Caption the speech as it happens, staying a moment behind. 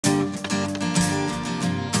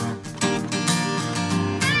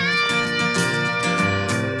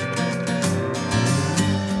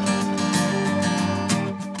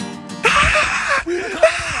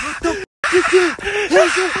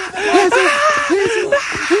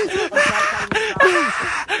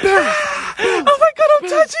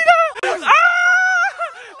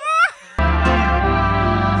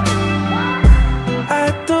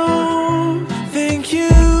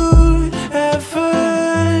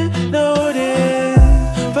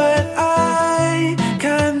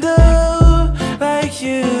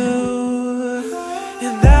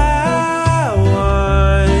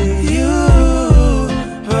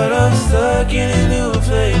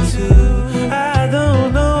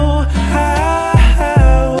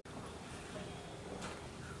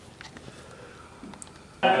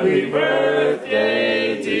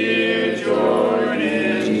birthday, dear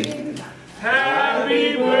Jordan.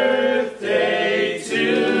 Happy birthday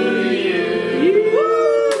to you.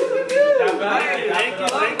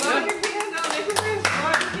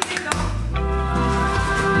 Thank you.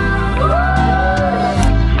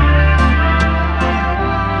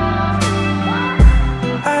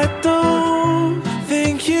 I don't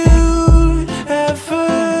think you'd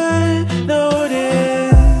ever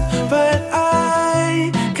notice, but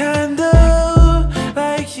I kinda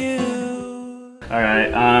like you.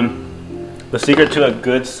 Alright, the secret to a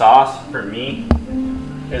good sauce for me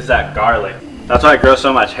is that garlic. That's why I grow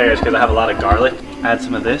so much hair, is because I have a lot of garlic. Add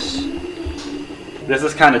some of this. This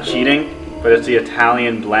is kind of cheating, but it's the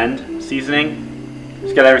Italian blend seasoning.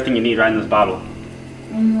 It's got everything you need right in this bottle.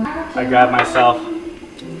 I grabbed myself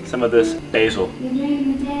some of this basil.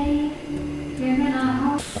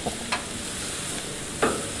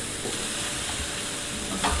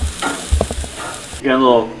 Got a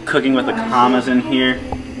little cooking with the commas in here.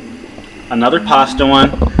 Another pasta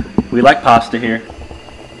one. We like pasta here.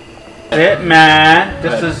 It man.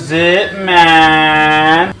 This is it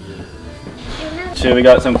man. So we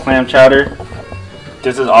got some clam chowder.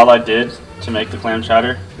 This is all I did to make the clam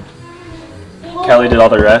chowder. Kelly did all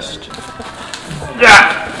the rest.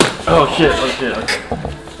 Yeah! Oh shit, okay.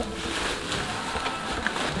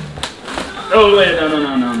 Oh wait, no.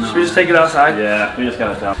 Should we just take it outside? Yeah, we just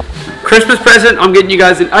got it down. Christmas present, I'm getting you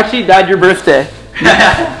guys in. Actually, Dad, your birthday.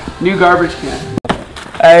 New garbage can.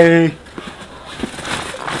 Hey.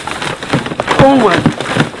 Oh my.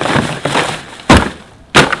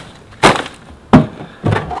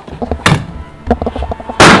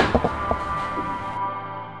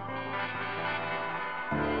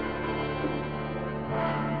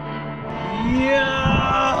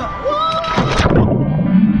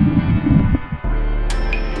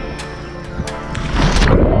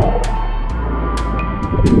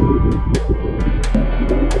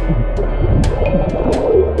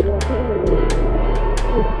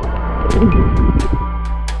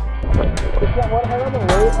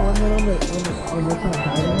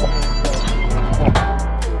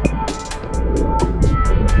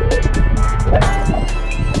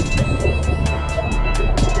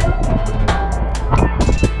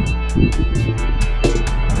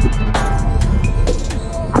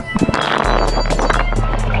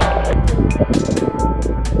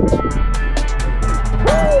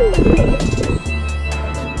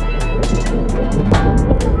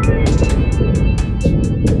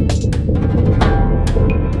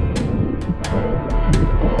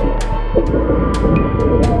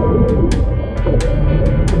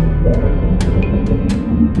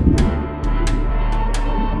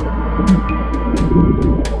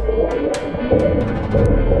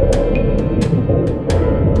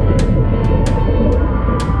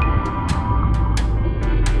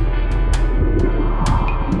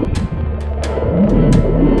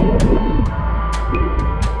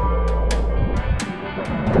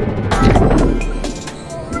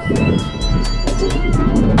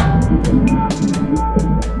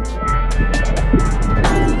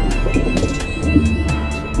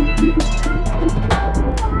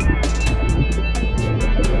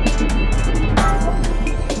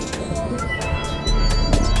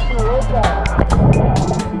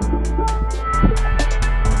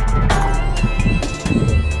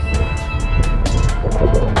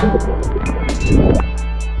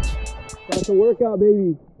 That's a workout,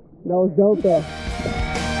 baby. That was Delta.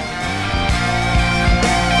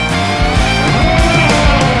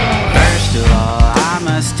 First of all, I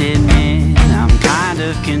must admit I'm kind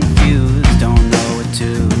of confused. Don't know what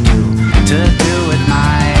to do with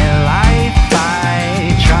my life.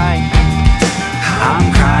 I try.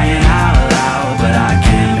 I'm crying out loud, but I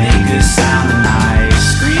can't make a sound. And I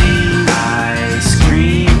scream.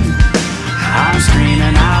 I'm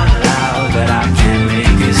screaming out loud, but I can't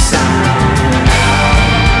make a sound.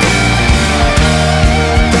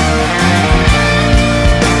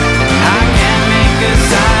 I can't make a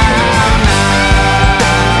sound now.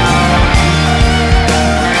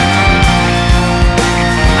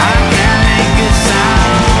 I can't make a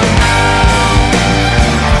sound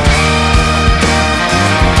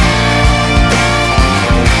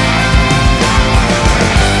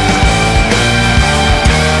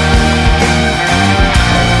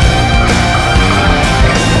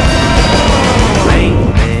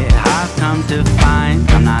lately. I've come to find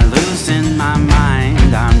I'm not losing my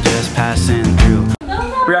mind. I'm just passing through.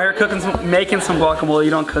 We're out here cooking making some guacamole.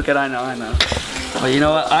 You don't cook it, I know. But you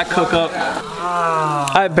know what? I cook up.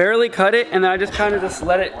 I barely cut it, and then I just kind of just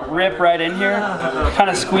let it rip right in here. Kind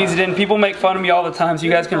of squeeze it in. People make fun of me all the time, so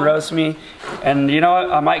you guys can roast me. And you know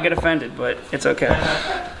what? I might get offended, but it's okay.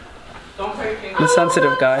 I'm a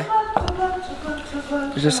sensitive guy.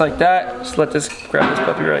 Just like that. Just let this grab this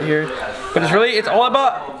puppy right here. But it's all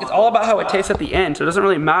about how it tastes at the end. So it doesn't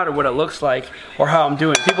really matter what it looks like or how I'm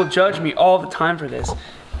doing. People judge me all the time for this.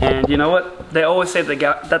 And you know what? They always say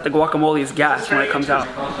that the guacamole is gas when it comes out.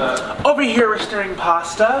 Over here we're stirring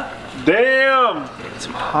pasta. Damn!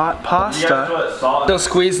 Some hot pasta. Still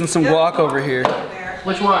squeezing some guac over here.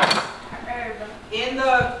 Which one? In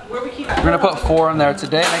the where we keep. We're gonna put 4 in there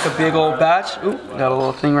today. Make a big old batch. Ooh, got a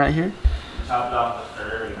little thing right here. See,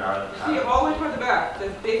 all the way toward the back.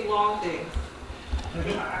 Those big long things.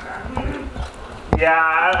 Yeah,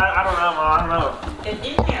 I don't know, Mom. I don't know. And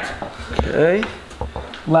in there. Okay.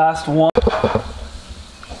 Last one.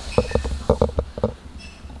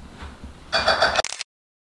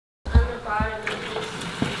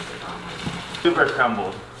 Super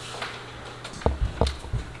crumbled.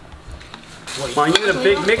 Well, you need a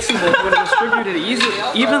big mixing bowl. If you want to distribute it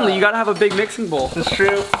evenly, you gotta have a big mixing bowl. It's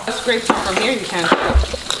true. Scrape some from here. You can.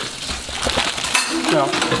 No.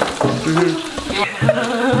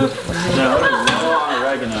 No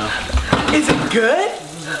oregano. Is it good?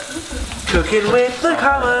 Cooking with the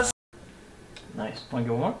commas. Nice. Want to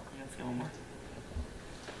go more? Let's get one more.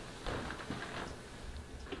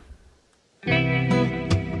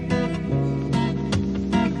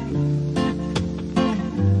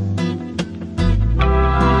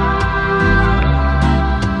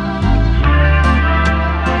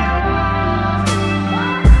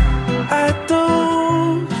 I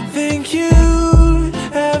don't think you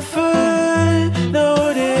ever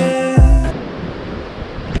noticed.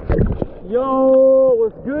 Yo,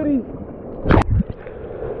 what's goody?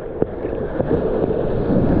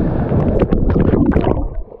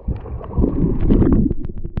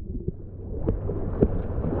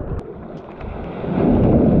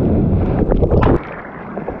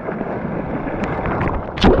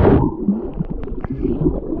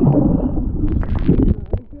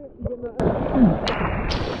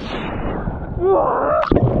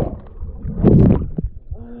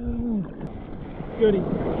 Goody.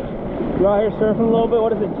 We're out here surfing a little bit.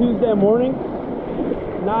 What is it, Tuesday morning?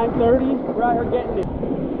 9:30. We're out here getting it.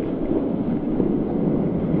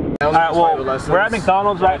 Alright, well, we're at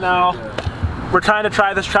McDonald's right now. We're trying to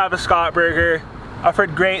try this Travis Scott burger. I've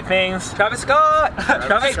heard great things. Travis Scott!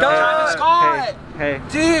 Travis Scott! Scott! Hey.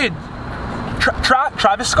 Dude!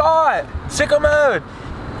 Travis Scott! Sicko mode!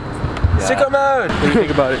 Yeah. Sicko mode! What do you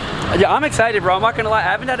think about it? Yeah, I'm excited, bro. I'm not gonna lie. I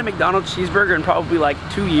haven't had a McDonald's cheeseburger in probably like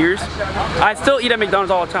 2 years. I still eat at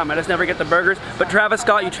McDonald's all the time. I just never get the burgers. But Travis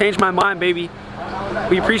Scott, you changed my mind, baby.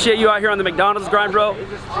 We appreciate you out here on the McDonald's grind, bro.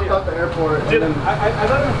 I'm at the airport. Dude, I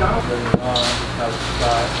love McDonald's.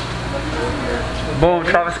 Boom,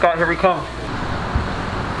 Travis Scott, here we come.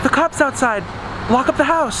 The cops outside! Lock up the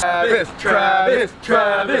house! Travis, Travis,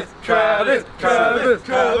 Travis, Travis, Travis,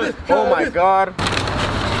 Travis. Oh my god.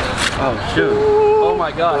 Oh, shoot. Oh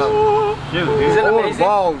my gosh. Shoot, dude. Is it amazing?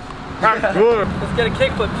 Wow. That's good. Let's get a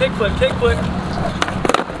kickflip, kickflip, kickflip.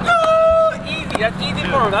 Oh, easy, that's easy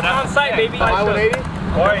for him. That's on site, baby. My 180?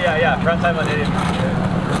 Or yeah, front side 180.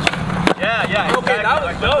 Yeah, exactly. Okay, that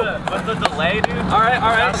was dope. What's the delay, dude? All right,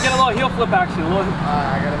 let's get a little heel flip action. I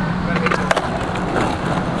got it.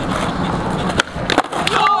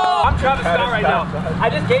 I'm Travis Scott right now. I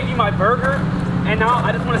just gave you my burger, and now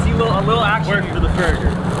I just want to see a little action. Work for the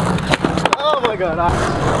burger. Oh my god.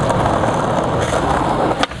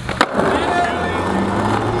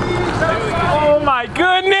 Oh my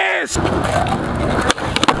goodness!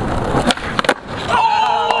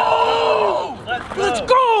 Oh! Let's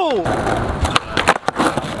go!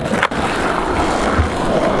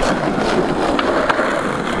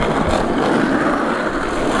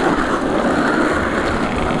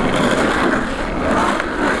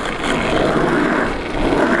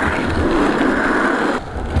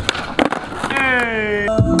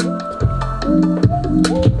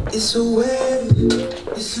 It's a wave,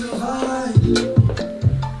 it's a vibe.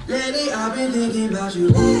 Lately I've been thinking about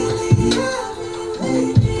you.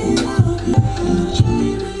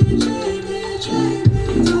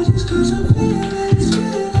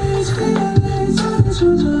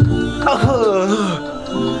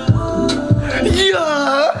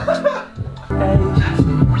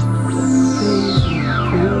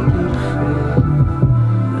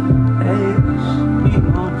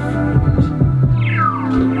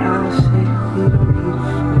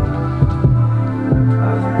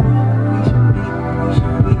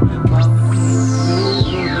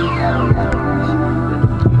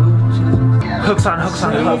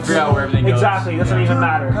 Exactly, doesn't even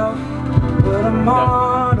matter. But I'm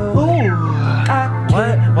model.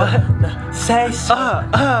 What? Say so.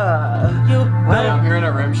 I'm hearing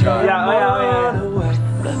a rim shot.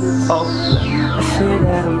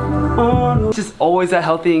 Just always that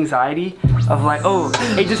healthy anxiety of like, oh,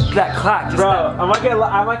 hey, just that clack. Just Bro, that. I might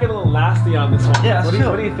get a little nasty on this one. Yeah,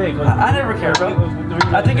 what do you think? I never care, bro.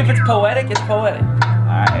 I think if it's poetic, it's poetic.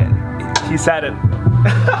 Alright, he said it.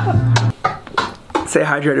 Stay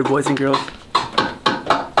hydrated, boys and girls.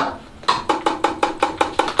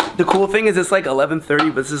 The cool thing is it's like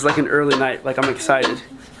 11:30, but this is like an early night. Like I'm excited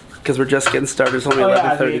because we're just getting started. It's only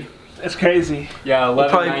 11:30. It's crazy. Yeah,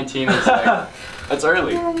 11:19 is like, that's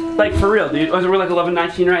early. Like for real, dude. We're like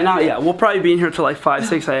 11:19 right now. Yeah, we'll probably be in here till like 5,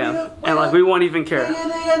 6 a.m. And like we won't even care.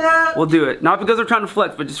 We'll do it. Not because we're trying to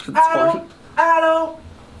flex, but just because it's fun.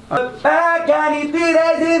 I got it 3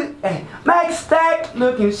 days in it, ayy. Make a stack,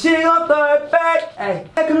 looking shit gon' throw it back, ayy.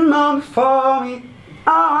 Take a moment for me,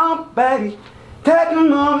 baby. Take a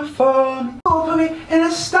moment for me. Put me in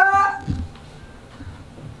a star.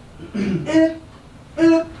 In it.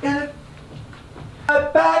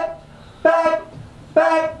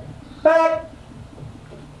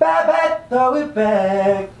 Back, throw it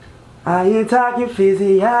back. I ain't talking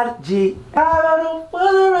physiology. I don't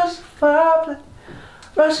wanna rush for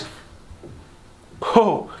rush.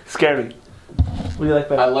 Oh, scared me. What do you like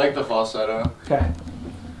better? I like the falsetto. Okay.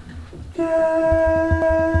 Yeah.